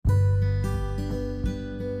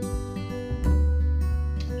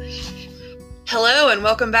Hello and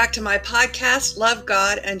welcome back to my podcast, Love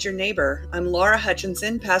God and Your Neighbor. I'm Laura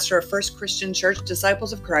Hutchinson, pastor of First Christian Church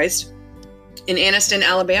Disciples of Christ in Anniston,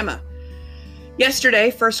 Alabama. Yesterday,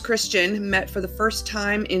 First Christian met for the first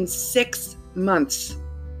time in 6 months.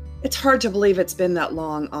 It's hard to believe it's been that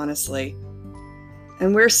long, honestly.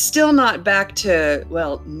 And we're still not back to,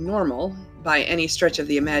 normal by any stretch of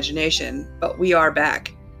the imagination, but we are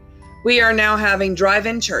back. We are now having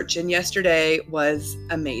drive-in church, and yesterday was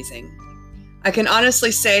amazing. I can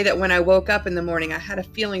honestly say that when I woke up in the morning, I had a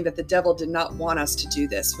feeling that the devil did not want us to do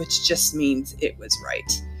this, which just means it was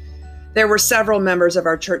right. There were several members of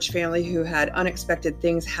our church family who had unexpected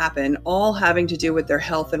things happen, all having to do with their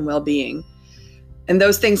health and well-being. And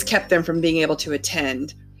those things kept them from being able to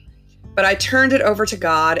attend. But I turned it over to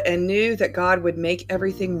God and knew that God would make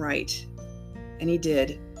everything right. And He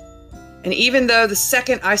did. And even though the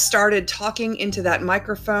second I started talking into that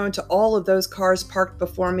microphone to all of those cars parked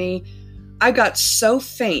before me, I got so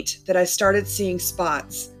faint that I started seeing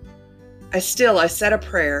spots. I said a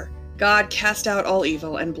prayer. God, cast out all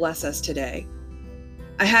evil and bless us today.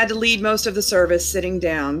 I had to lead most of the service sitting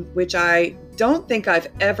down, which I don't think I've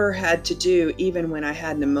ever had to do even when I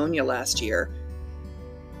had pneumonia last year.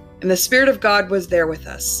 And the Spirit of God was there with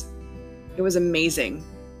us. It was amazing.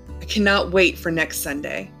 I cannot wait for next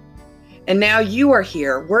Sunday. And now you are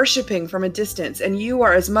here, worshiping from a distance, and you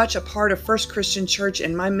are as much a part of First Christian Church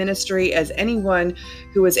and my ministry as anyone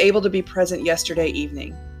who was able to be present yesterday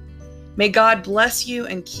evening. May God bless you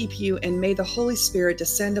and keep you, and may the Holy Spirit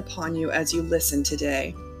descend upon you as you listen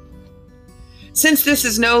today. Since this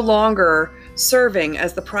is no longer serving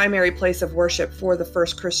as the primary place of worship for the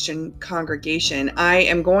First Christian congregation, I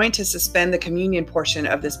am going to suspend the communion portion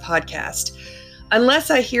of this podcast, unless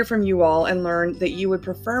I hear from you all and learn that you would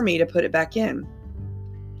prefer me to put it back in.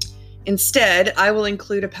 Instead, I will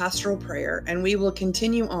include a pastoral prayer, and we will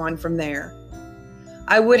continue on from there.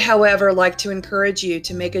 I would, however, like to encourage you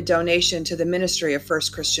to make a donation to the ministry of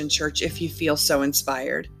First Christian Church if you feel so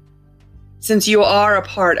inspired. Since you are a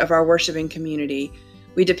part of our worshiping community,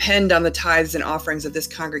 we depend on the tithes and offerings of this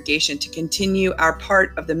congregation to continue our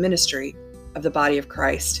part of the ministry of the body of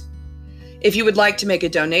Christ. If you would like to make a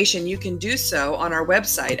donation, you can do so on our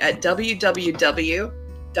website at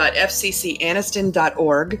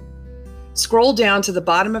www.fccanniston.org. Scroll down to the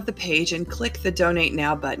bottom of the page and click the Donate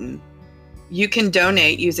Now button. You can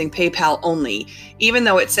donate using PayPal only, even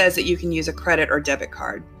though it says that you can use a credit or debit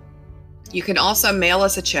card. You can also mail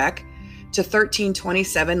us a check to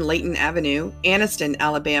 1327 Layton Avenue, Anniston,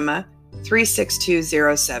 Alabama,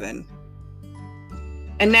 36207.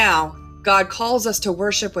 And now, God calls us to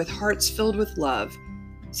worship with hearts filled with love.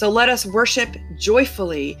 So let us worship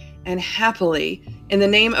joyfully and happily in the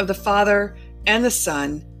name of the Father and the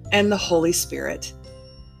Son and the Holy Spirit.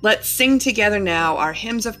 Let's sing together now our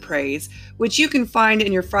hymns of praise, which you can find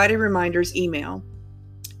in your Friday Reminders email.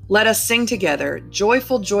 Let us sing together,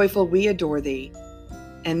 Joyful, joyful, we adore thee.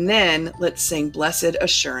 And then let's sing Blessed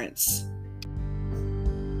Assurance.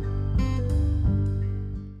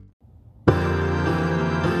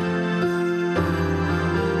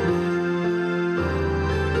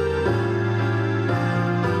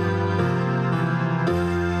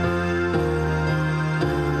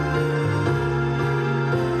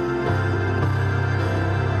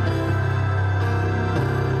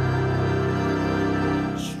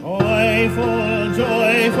 Joyful,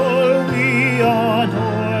 joyful, we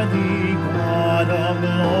adore thee, God of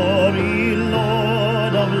glory,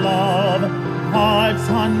 Lord of love. Hearts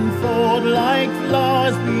unfold like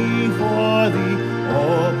flowers before thee,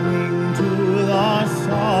 opening to the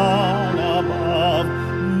sun above.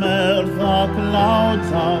 Melt the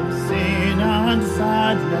clouds of sin and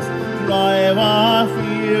sadness, drive our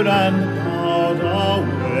fear and doubt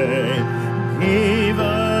away.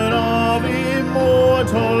 Giver of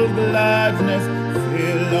immortal gladness,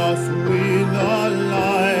 fill us with the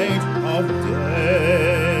light of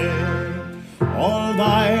day. All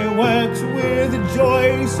thy works with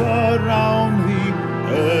joy surround thee,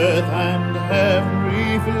 earth and heaven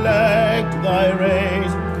reflect thy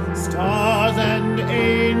rays. Stars and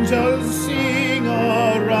angels sing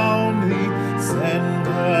around thee,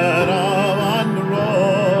 center of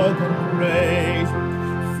unbroken praise.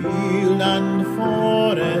 Field and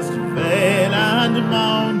forest, vale and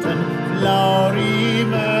mountain, flowery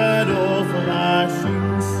meadow,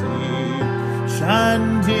 flashing sea,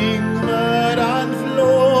 chanting bird and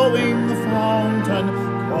flowing fountain,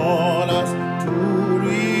 call us to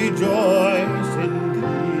rejoice in thee.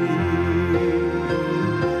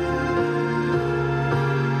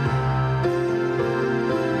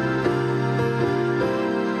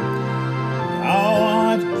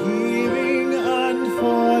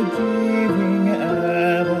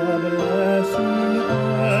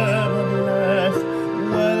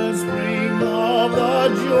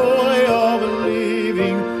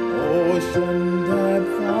 ocean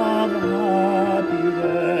depth of happy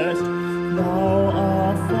rest. Thou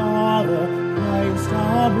our Father, Christ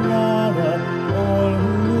our brother, all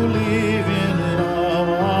who live in love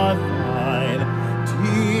are thine.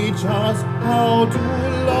 Teach us how to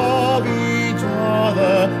love each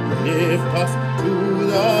other, lift us to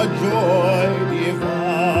the joy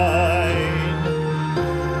divine.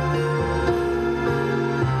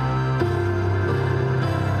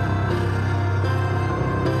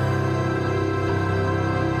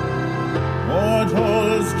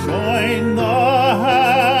 Mortals, join the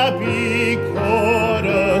happy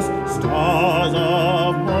chorus, stars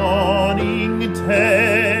of morning,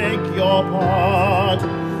 take your part.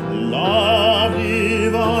 Love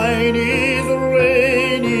divine is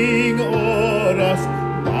reigning o'er us,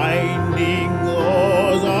 binding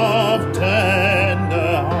those of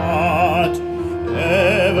tender heart.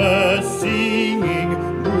 Ever singing,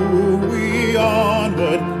 move we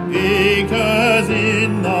onward, victors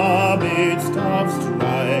in the midst of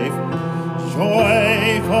strife.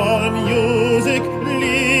 Joyful music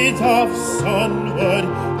leads us onward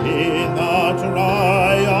in the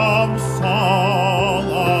triumph song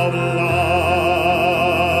of life.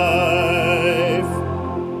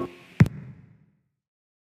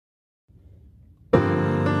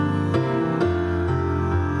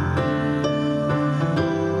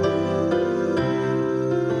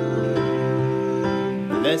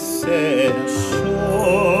 Blessed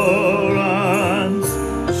assurance,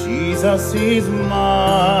 Jesus is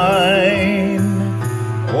mine.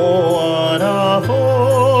 Oh, what a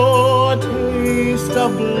foretaste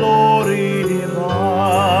of glory divine,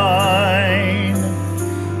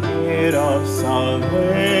 head of salvation,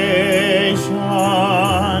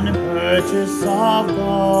 purchase of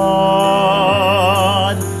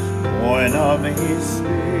God, born of His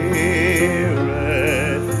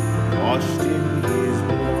Spirit, washed in His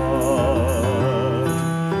blood.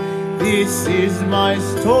 This is my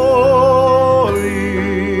story,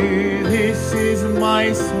 this is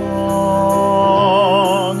my song,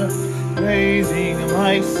 praising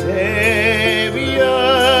my Savior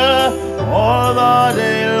all the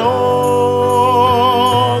day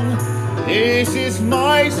long. This is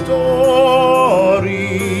my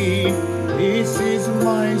story, this is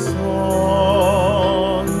my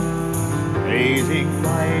song, praising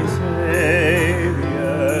my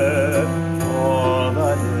Savior all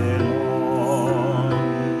the day long.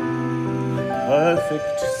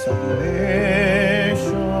 Perfect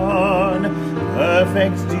submission,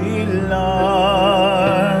 perfect delight,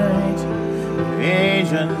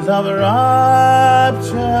 visions of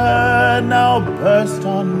rapture now burst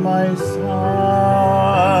on my sight.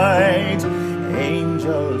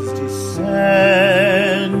 Angels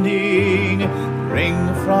descending bring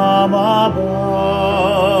from above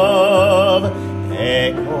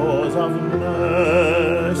echoes of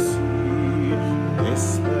mercy,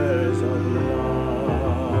 whispers of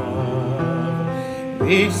love.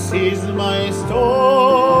 This is my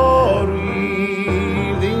story,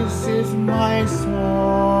 this is my song,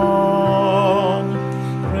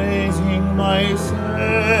 praising my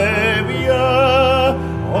Savior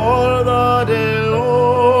all the day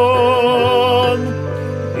long.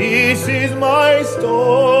 This is my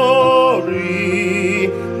story,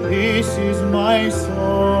 this is my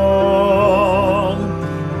song,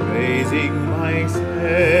 praising my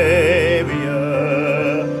Savior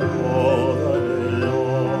all the day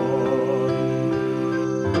long.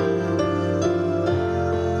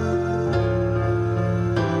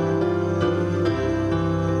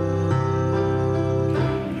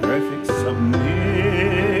 Perfect submission,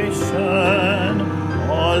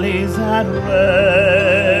 all is at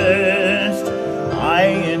rest. I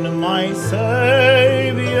in my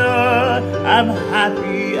Savior am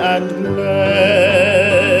happy and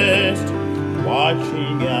blessed,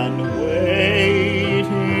 watching and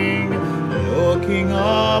waiting, looking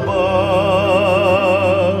above,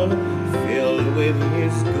 filled with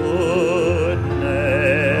His goodness,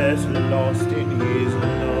 lost in His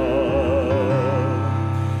love.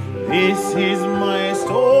 This is my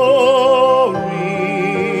story,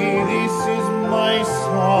 this is my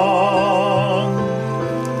song,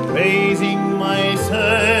 praising my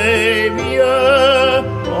Savior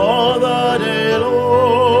all the day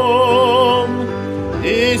long.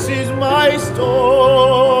 This is my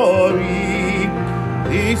story,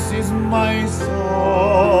 this is my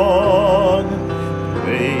song,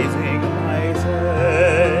 praising my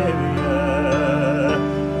Savior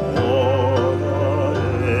all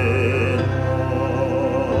the day long.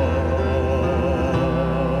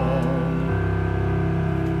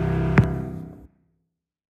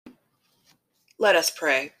 Let us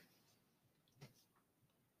pray.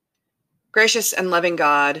 Gracious and loving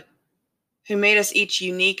God, who made us each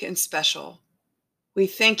unique and special, we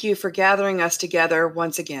thank you for gathering us together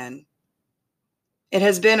once again. It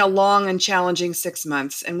has been a long and challenging 6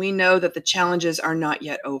 months, and we know that the challenges are not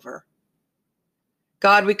yet over.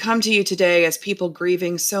 God, we come to you today as people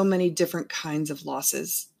grieving so many different kinds of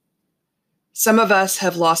losses. Some of us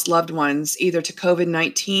have lost loved ones, either to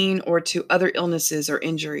COVID-19 or to other illnesses or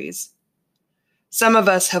injuries. Some of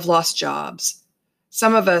us have lost jobs.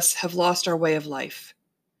 Some of us have lost our way of life.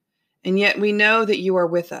 And yet we know that you are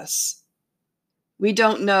with us. We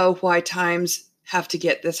don't know why times have to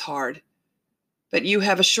get this hard, but you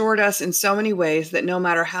have assured us in so many ways that no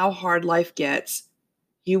matter how hard life gets,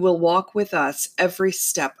 you will walk with us every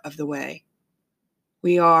step of the way.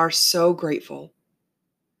 We are so grateful.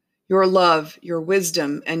 Your love, your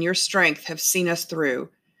wisdom, and your strength have seen us through,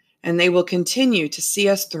 and they will continue to see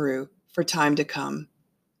us through for time to come.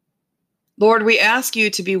 Lord, we ask you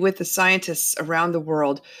to be with the scientists around the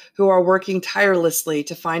world who are working tirelessly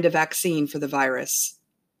to find a vaccine for the virus.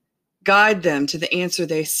 Guide them to the answer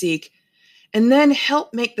they seek, and then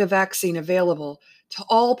help make the vaccine available to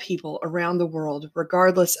all people around the world,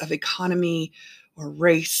 regardless of economy or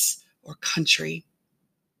race or country.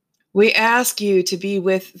 We ask you to be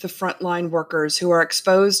with the frontline workers who are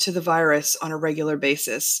exposed to the virus on a regular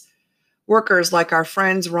basis. Workers like our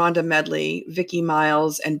friends Rhonda Medley, Vicki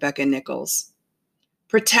Miles, and Becca Nichols.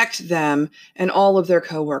 Protect them and all of their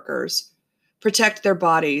coworkers. Protect their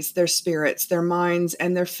bodies, their spirits, their minds,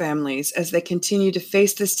 and their families as they continue to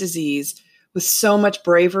face this disease with so much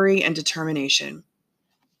bravery and determination.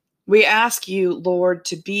 We ask you, Lord,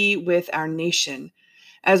 to be with our nation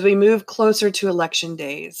as we move closer to election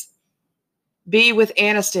days. Be with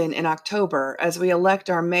Anniston in October as we elect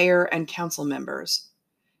our mayor and council members.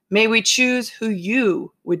 May we choose who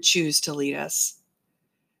you would choose to lead us.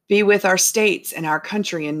 Be with our states and our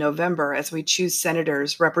country in November as we choose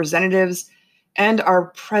senators, representatives, and our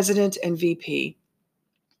president and VP.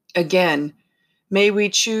 Again, may we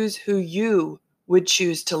choose who you would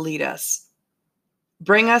choose to lead us.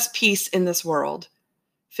 Bring us peace in this world.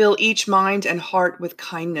 Fill each mind and heart with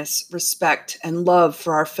kindness, respect, and love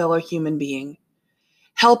for our fellow human being.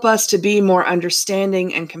 Help us to be more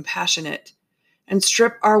understanding and compassionate, and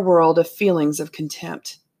strip our world of feelings of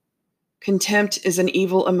contempt. Contempt is an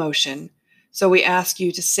evil emotion, so we ask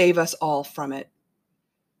you to save us all from it.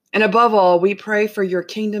 And above all, we pray for your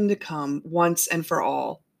kingdom to come once and for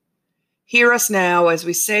all. Hear us now as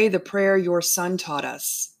we say the prayer your Son taught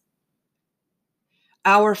us.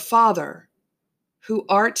 Our Father, who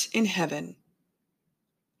art in heaven,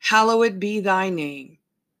 hallowed be thy name.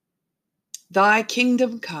 Thy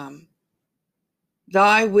kingdom come,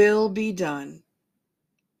 thy will be done,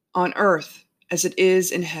 on earth as it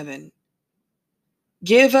is in heaven.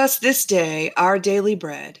 Give us this day our daily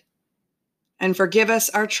bread, and forgive us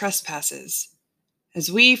our trespasses,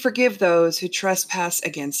 as we forgive those who trespass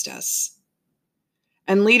against us.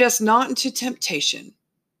 And lead us not into temptation,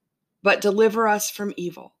 but deliver us from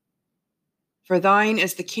evil. For thine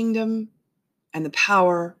is the kingdom, and the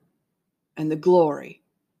power, and the glory,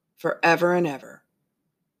 forever and ever.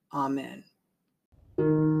 Amen.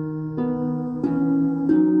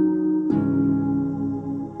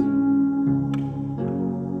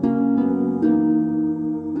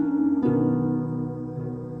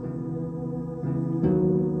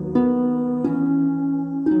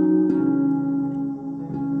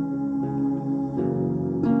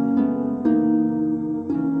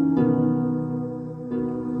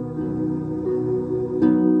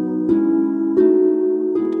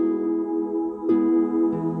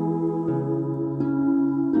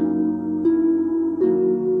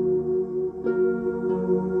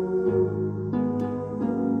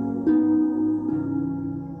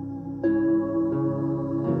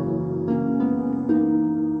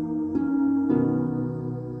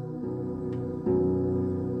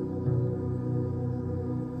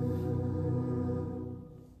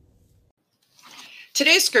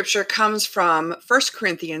 Today's scripture comes from 1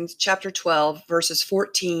 Corinthians chapter 12, verses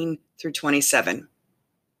 14 through 27.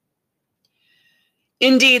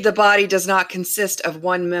 Indeed, the body does not consist of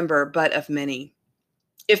one member, but of many.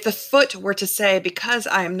 If the foot were to say, because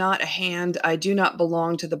I am not a hand, I do not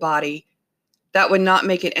belong to the body, that would not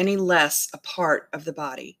make it any less a part of the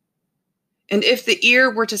body. And if the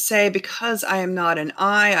ear were to say, because I am not an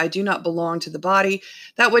eye, I do not belong to the body,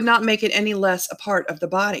 that would not make it any less a part of the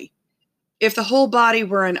body. If the whole body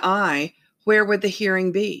were an eye, where would the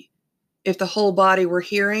hearing be? If the whole body were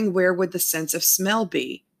hearing, where would the sense of smell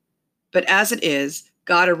be? But as it is,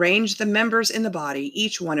 God arranged the members in the body,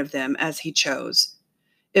 each one of them as he chose.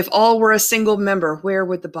 If all were a single member, where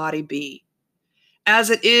would the body be? As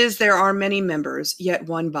it is, there are many members, yet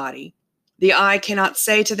one body. The eye cannot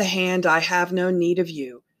say to the hand, I have no need of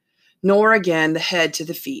you, nor again the head to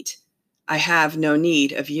the feet, I have no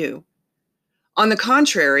need of you. On the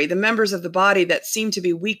contrary, the members of the body that seem to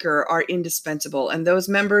be weaker are indispensable, and those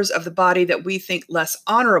members of the body that we think less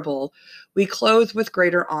honorable, we clothe with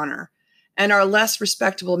greater honor, and our less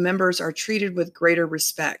respectable members are treated with greater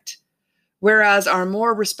respect, whereas our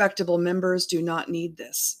more respectable members do not need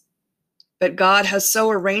this. But God has so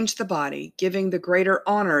arranged the body, giving the greater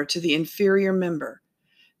honor to the inferior member,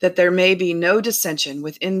 that there may be no dissension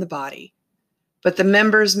within the body, but the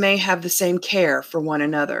members may have the same care for one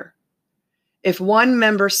another. If one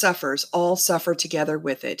member suffers, all suffer together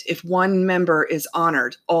with it. If one member is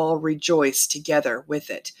honored, all rejoice together with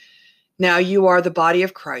it. Now you are the body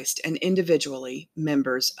of Christ and individually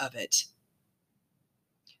members of it.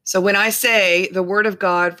 So when I say the word of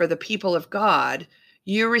God for the people of God,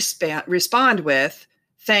 you respond with,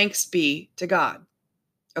 thanks be to God.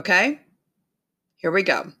 Okay? Here we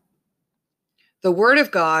go. The word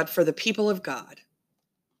of God for the people of God.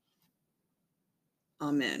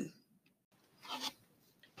 Amen.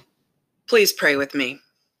 Please pray with me.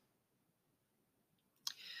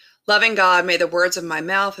 Loving God, may the words of my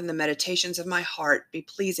mouth and the meditations of my heart be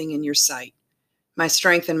pleasing in your sight, my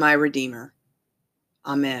strength and my Redeemer.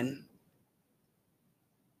 Amen.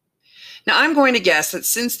 Now, I'm going to guess that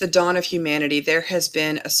since the dawn of humanity, there has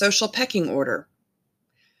been a social pecking order.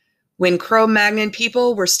 When Cro-Magnon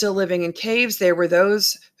people were still living in caves, there were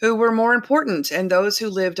those who were more important and those who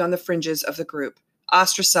lived on the fringes of the group,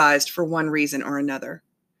 ostracized for one reason or another.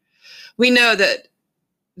 We know that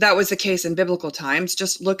that was the case in biblical times.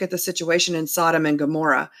 Just look at the situation in Sodom and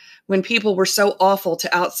Gomorrah, when people were so awful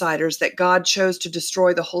to outsiders that God chose to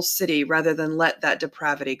destroy the whole city rather than let that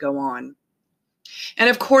depravity go on. And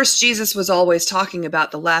of course, Jesus was always talking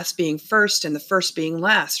about the last being first and the first being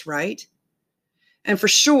last, right? And for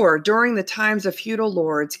sure, during the times of feudal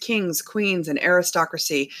lords, kings, queens, and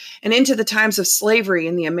aristocracy, and into the times of slavery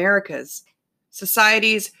in the Americas,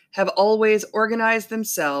 societies have always organized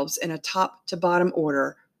themselves in a top-to-bottom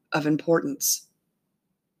order of importance.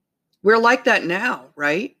 We're like that now,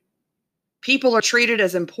 right? People are treated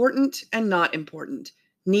as important and not important,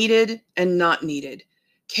 needed and not needed,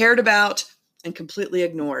 cared about and completely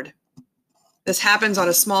ignored. This happens on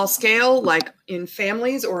a small scale, like in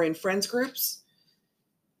families or in friends groups,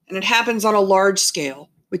 and it happens on a large scale,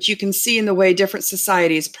 which you can see in the way different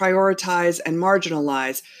societies prioritize and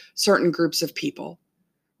marginalize certain groups of people.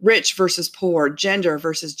 Rich versus poor, gender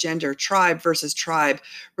versus gender, tribe versus tribe,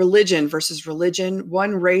 religion versus religion,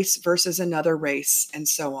 one race versus another race, and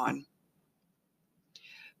so on.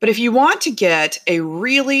 But if you want to get a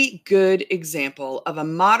really good example of a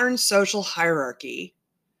modern social hierarchy,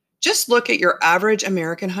 just look at your average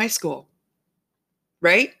American high school,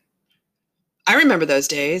 right? I remember those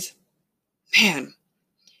days. Man,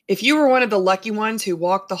 if you were one of the lucky ones who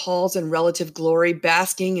walked the halls in relative glory,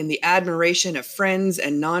 basking in the admiration of friends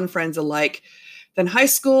and non-friends alike, then high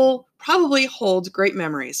school probably holds great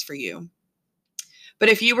memories for you. But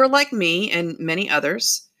if you were like me and many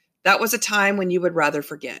others, that was a time when you would rather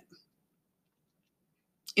forget.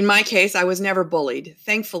 In my case, I was never bullied.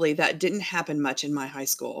 Thankfully, that didn't happen much in my high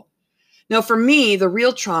school. No, for me, the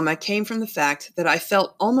real trauma came from the fact that I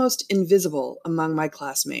felt almost invisible among my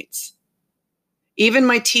classmates. Even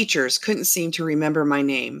my teachers couldn't seem to remember my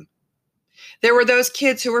name. There were those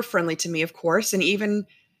kids who were friendly to me, of course, and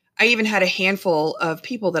I even had a handful of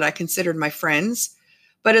people that I considered my friends.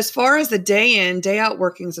 But as far as the day in, day out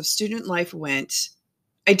workings of student life went,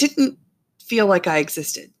 I didn't feel like I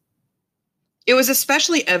existed. It was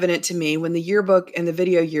especially evident to me when the yearbook and the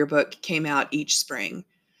video yearbook came out each spring.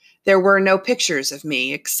 There were no pictures of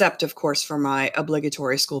me, except, of course, for my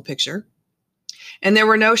obligatory school picture. And there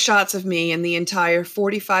were no shots of me in the entire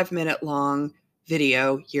 45-minute long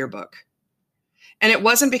video yearbook. And it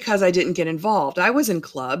wasn't because I didn't get involved. I was in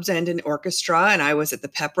clubs and in orchestra, and I was at the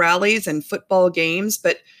pep rallies and football games,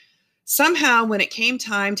 but somehow when it came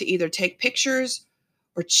time to either take pictures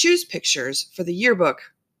or choose pictures for the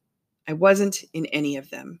yearbook, I wasn't in any of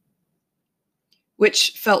them,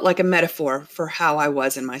 which felt like a metaphor for how I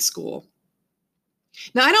was in my school.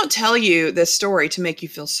 Now, I don't tell you this story to make you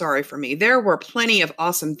feel sorry for me. There were plenty of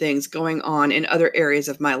awesome things going on in other areas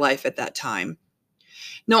of my life at that time.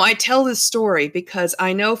 No, I tell this story because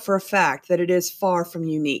I know for a fact that it is far from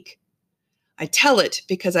unique. I tell it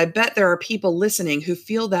because I bet there are people listening who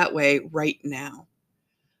feel that way right now.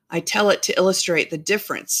 I tell it to illustrate the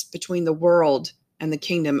difference between the world and the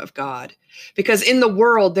kingdom of God. Because in the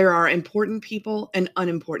world, there are important people and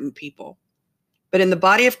unimportant people. But in the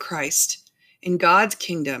body of Christ, in God's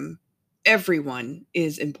kingdom, Everyone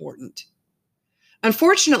is important.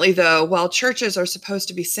 Unfortunately, though, while churches are supposed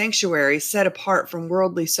to be sanctuaries set apart from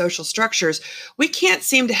worldly social structures, we can't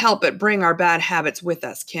seem to help but bring our bad habits with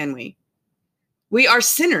us, can we? We are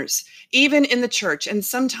sinners, even in the church, and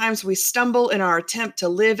sometimes we stumble in our attempt to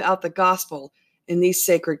live out the gospel in these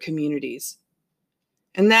sacred communities.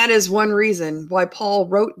 And that is one reason why Paul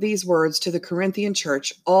wrote these words to the Corinthian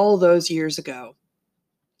church all those years ago.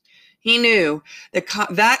 He knew that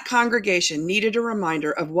that congregation needed a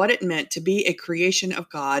reminder of what it meant to be a creation of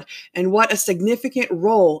God and what a significant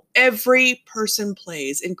role every person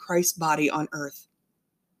plays in Christ's body on earth.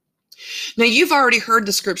 Now, you've already heard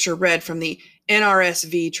the scripture read from the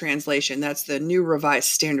NRSV translation. That's the New Revised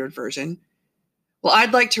Standard Version. Well,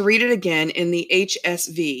 I'd like to read it again in the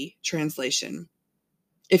HSV translation.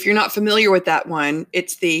 If you're not familiar with that one,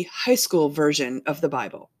 it's the high school version of the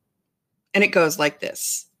Bible. And it goes like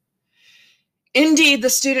this. Indeed, the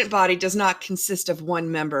student body does not consist of one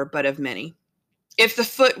member, but of many. If the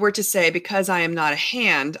foot were to say, because I am not a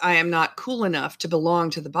hand, I am not cool enough to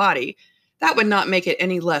belong to the body, that would not make it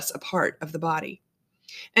any less a part of the body.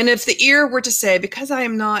 And if the ear were to say, because I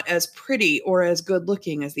am not as pretty or as good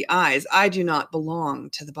looking as the eyes, I do not belong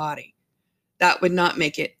to the body, that would not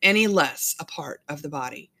make it any less a part of the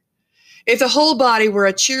body. If the whole body were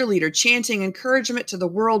a cheerleader chanting encouragement to the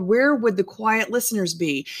world, where would the quiet listeners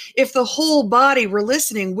be? If the whole body were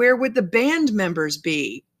listening, where would the band members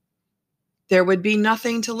be? There would be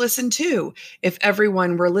nothing to listen to if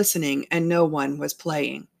everyone were listening and no one was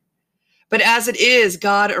playing. But as it is,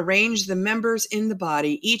 God arranged the members in the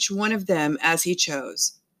body, each one of them as he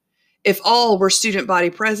chose. If all were student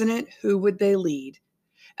body president, who would they lead?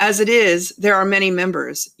 As it is, there are many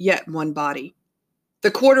members, yet one body. The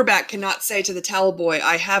quarterback cannot say to the towel boy,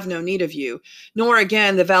 I have no need of you, nor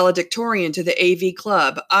again the valedictorian to the AV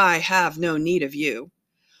club, I have no need of you.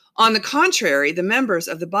 On the contrary, the members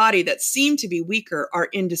of the body that seem to be weaker are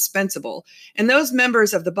indispensable, and those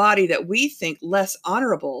members of the body that we think less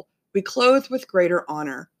honorable, we clothe with greater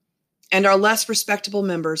honor, and our less respectable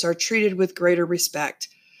members are treated with greater respect,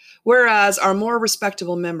 whereas our more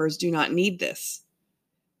respectable members do not need this.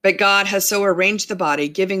 But God has so arranged the body,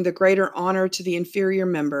 giving the greater honor to the inferior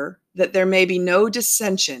member, that there may be no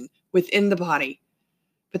dissension within the body,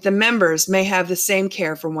 but the members may have the same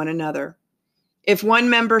care for one another. If one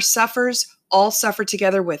member suffers, all suffer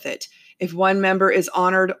together with it. If one member is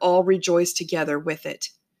honored, all rejoice together with it.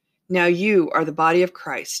 Now you are the body of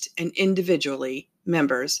Christ, and individually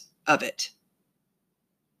members of it.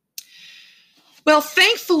 Well,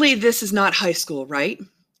 thankfully, this is not high school, right?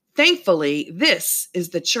 Thankfully, this is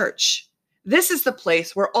the church. This is the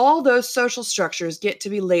place where all those social structures get to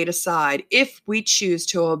be laid aside if we choose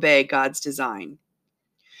to obey God's design.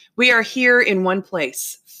 We are here in one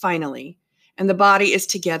place, finally, and the body is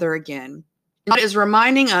together again. God is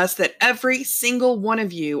reminding us that every single one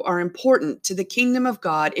of you are important to the kingdom of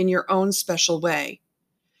God in your own special way.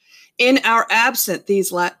 In our absence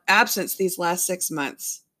these last 6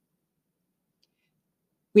 months,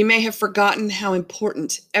 we may have forgotten how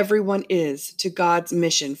important everyone is to God's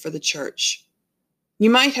mission for the church. You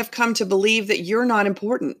might have come to believe that you're not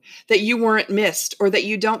important, that you weren't missed, or that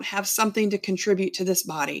you don't have something to contribute to this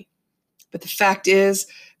body. But the fact is,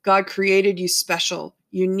 God created you special,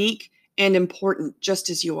 unique, and important just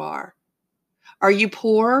as you are. Are you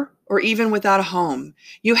poor or even without a home?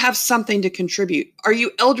 You have something to contribute. Are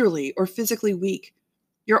you elderly or physically weak?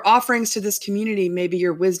 Your offerings to this community may be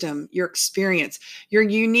your wisdom, your experience, your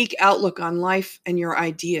unique outlook on life, and your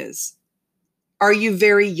ideas. Are you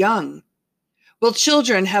very young? Well,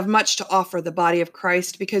 children have much to offer the body of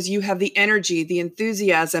Christ because you have the energy, the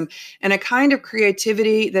enthusiasm, and a kind of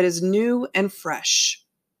creativity that is new and fresh.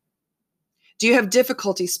 Do you have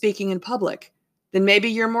difficulty speaking in public? Then maybe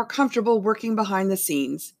you're more comfortable working behind the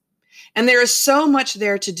scenes. And there is so much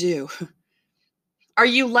there to do. Are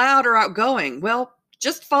you loud or outgoing? Well,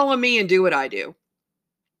 just follow me and do what I do.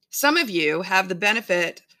 Some of you have the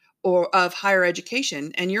benefit of higher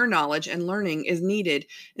education, and your knowledge and learning is needed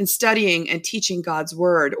in studying and teaching God's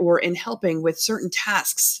word or in helping with certain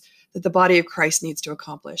tasks that the body of Christ needs to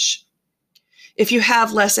accomplish. If you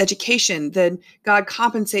have less education, then God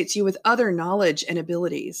compensates you with other knowledge and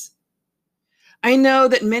abilities. I know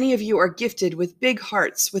that many of you are gifted with big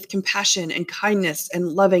hearts, with compassion and kindness and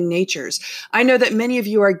loving natures. I know that many of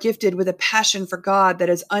you are gifted with a passion for God that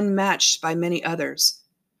is unmatched by many others.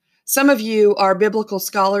 Some of you are biblical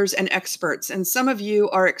scholars and experts, and some of you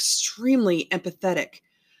are extremely empathetic,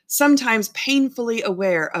 sometimes painfully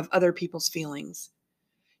aware of other people's feelings.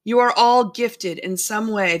 You are all gifted in some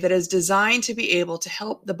way that is designed to be able to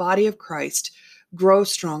help the body of Christ grow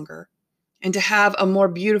stronger and to have a more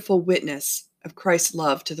beautiful witness of Christ's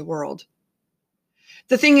love to the world.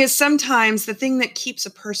 The thing is, sometimes the thing that keeps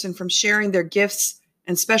a person from sharing their gifts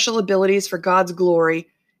and special abilities for God's glory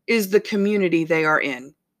is the community they are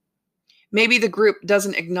in. Maybe the group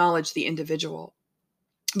doesn't acknowledge the individual.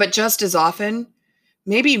 But just as often,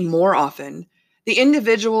 maybe more often, the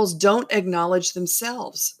individuals don't acknowledge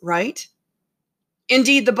themselves, right?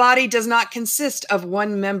 Indeed, the body does not consist of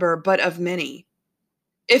one member, but of many.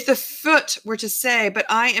 If the foot were to say, "But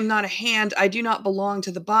I am not a hand, I do not belong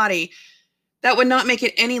to the body," that would not make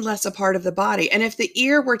it any less a part of the body. And if the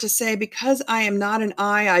ear were to say, "Because I am not an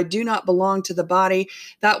eye, I do not belong to the body,"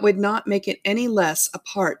 that would not make it any less a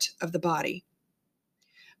part of the body.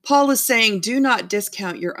 Paul is saying, do not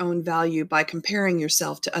discount your own value by comparing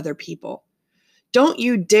yourself to other people. Don't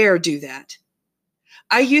you dare do that.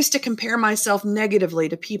 I used to compare myself negatively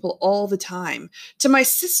to people all the time, to my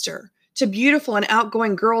sister, to beautiful and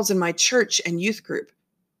outgoing girls in my church and youth group,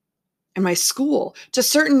 and my school, to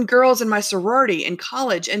certain girls in my sorority in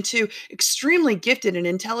college, and to extremely gifted and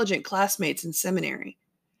intelligent classmates in seminary.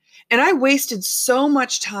 And I wasted so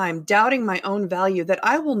much time doubting my own value that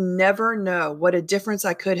I will never know what a difference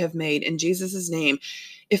I could have made in Jesus' name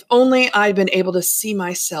if only I'd been able to see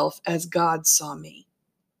myself as God saw me.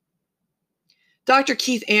 Dr.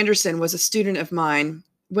 Keith Anderson was a student of mine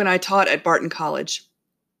when I taught at Barton College.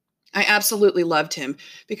 I absolutely loved him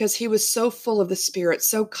because he was so full of the Spirit,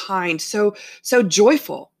 so kind, so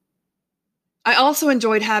joyful. I also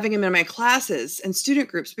enjoyed having him in my classes and student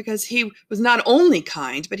groups because he was not only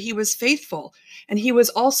kind, but he was faithful, and he was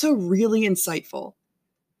also really insightful.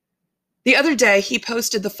 The other day, he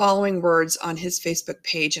posted the following words on his Facebook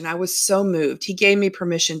page, and I was so moved. He gave me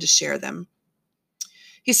permission to share them.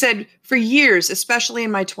 He said, "For years, especially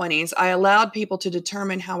in my 20s, I allowed people to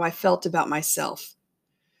determine how I felt about myself.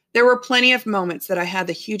 There were plenty of moments that I had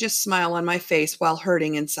the hugest smile on my face while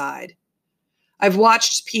hurting inside. I've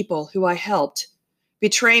watched people who I helped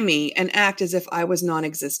betray me and act as if I was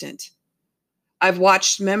non-existent. I've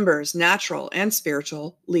watched natural and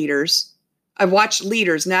spiritual, leaders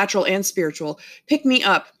pick me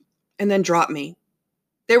up and then drop me.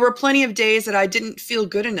 There were plenty of days that I didn't feel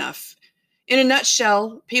good enough. In a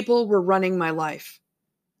nutshell, people were running my life.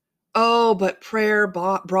 Oh, but prayer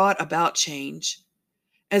brought about change.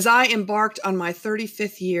 As I embarked on my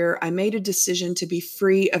 35th year, I made a decision to be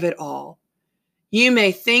free of it all. You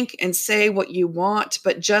may think and say what you want,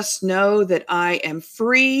 but just know that I am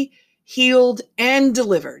free, healed, and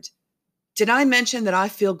delivered. Did I mention that I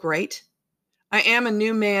feel great? I am a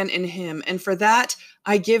new man in him, and for that,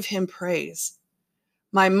 I give him praise.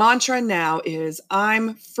 My mantra now is,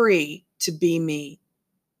 I'm free to be me."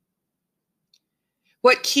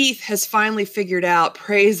 What Keith has finally figured out,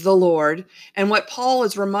 praise the Lord, and what Paul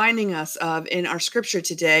is reminding us of in our scripture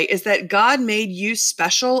today is that God made you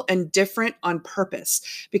special and different on purpose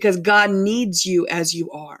because God needs you as you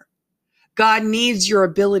are. God needs your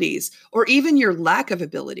abilities, or even your lack of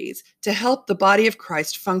abilities, to help the body of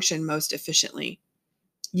Christ function most efficiently.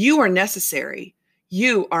 You are necessary.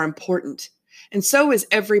 You are important. And so is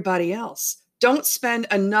everybody else. Don't spend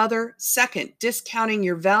another second discounting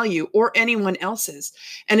your value or anyone else's,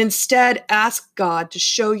 and instead ask God to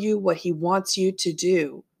show you what he wants you to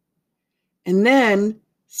do. And then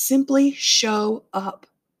simply show up.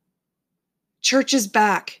 Church is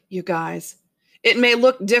back, you guys. It may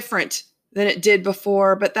look different than it did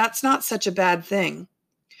before, but that's not such a bad thing.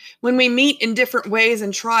 When we meet in different ways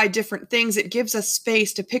and try different things, it gives us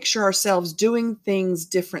space to picture ourselves doing things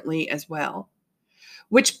differently as well.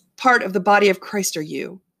 Which part of the body of Christ are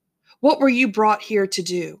you? What were you brought here to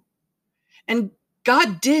do? And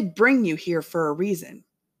God did bring you here for a reason.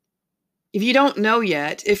 If you don't know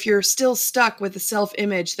yet, if you're still stuck with the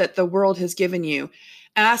self-image that the world has given you,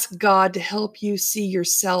 ask God to help you see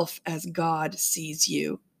yourself as God sees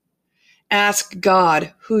you. Ask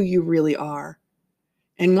God who you really are.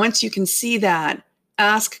 And once you can see that,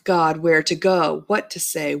 ask God where to go, what to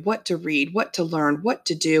say, what to read, what to learn, what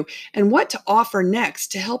to do, and what to offer next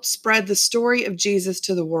to help spread the story of Jesus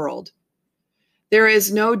to the world. There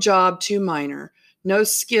is no job too minor, no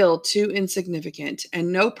skill too insignificant,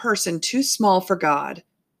 and no person too small for God.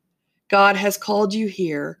 God has called you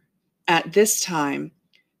here at this time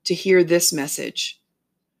to hear this message.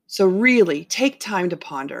 So really take time to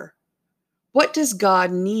ponder. What does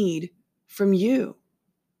God need from you?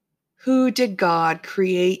 Who did God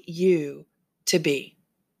create you to be?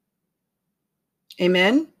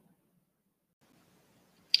 Amen?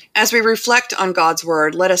 As we reflect on God's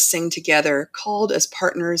word, let us sing together, Called as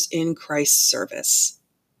Partners in Christ's Service.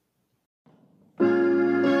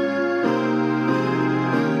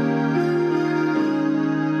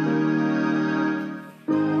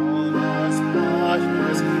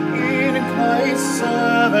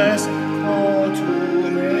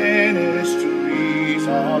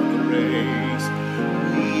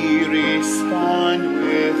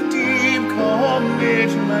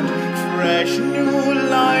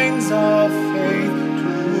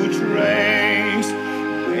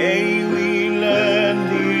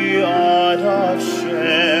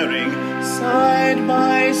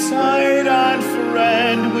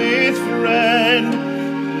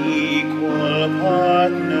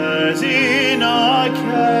 are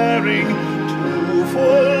caring to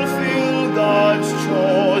fulfill God's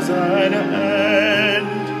chosen end.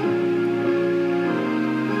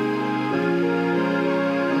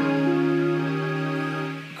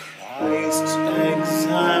 Christ's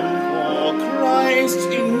example, Christ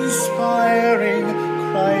inspiring,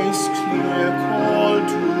 Christ's clear call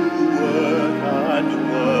to work and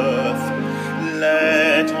worth.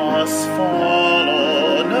 Let us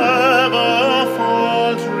follow, never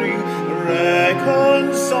faltering,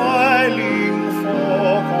 reconciling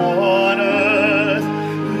folk on earth,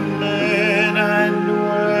 men and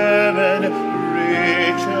women,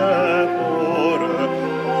 rich and poorer,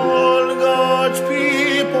 all God's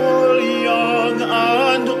people, young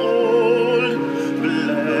and old,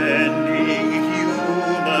 blending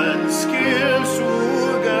human skills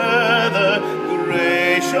together,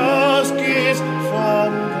 gracious gifts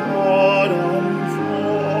from God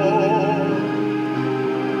unfold.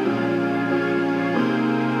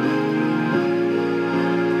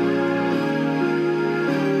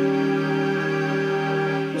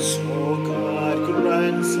 So God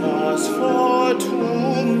grants us for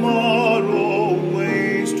tomorrow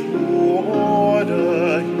ways to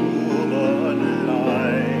order human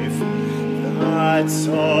life that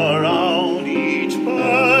surround each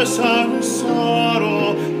person's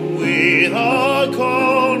sorrow with a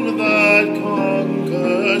calm that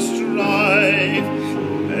conquers strife.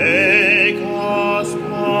 Make us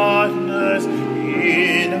partners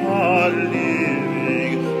in our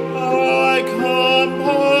living, by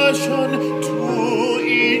compassion to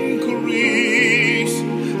increase.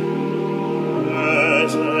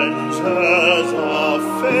 Messengers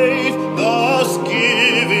of faith, thus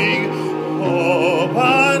giving hope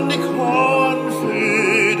and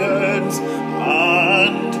confidence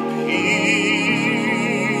and peace.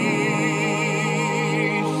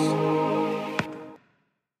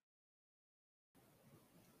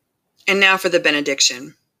 And now for the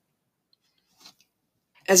benediction.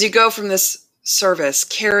 As you go from this service,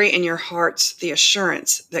 carry in your hearts the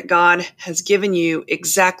assurance that God has given you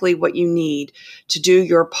exactly what you need to do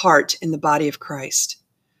your part in the body of Christ.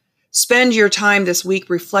 Spend your time this week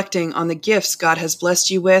reflecting on the gifts God has blessed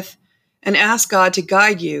you with, and ask God to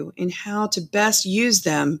guide you in how to best use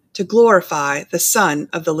them to glorify the Son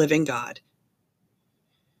of the living God.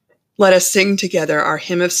 Let us sing together our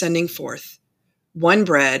hymn of sending forth, One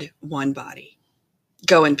Bread, One Body.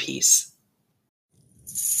 Go in peace.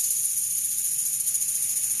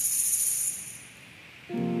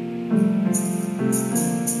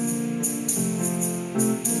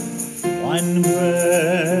 One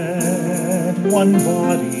bread, one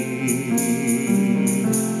body,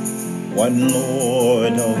 one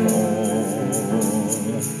Lord of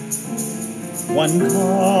all, one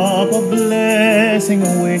cup of blessing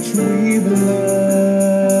which we bless,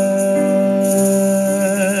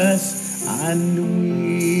 and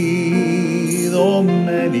we, though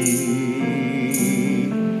many,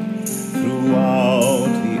 throughout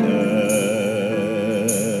the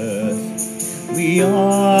earth, we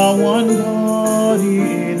are one body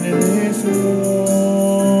in this one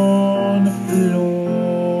Lord.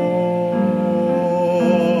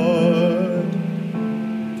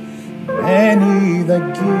 Many the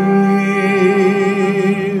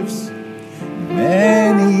gifts,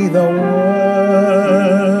 many the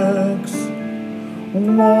works,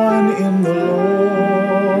 one in the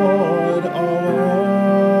Lord of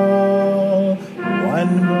all,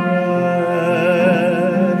 one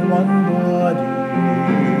bread, one body,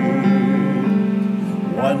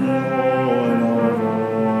 one Lord of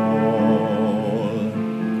all,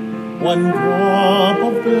 one cup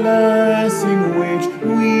of blessing which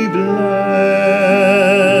we bless,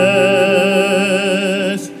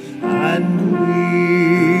 and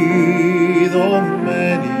we, though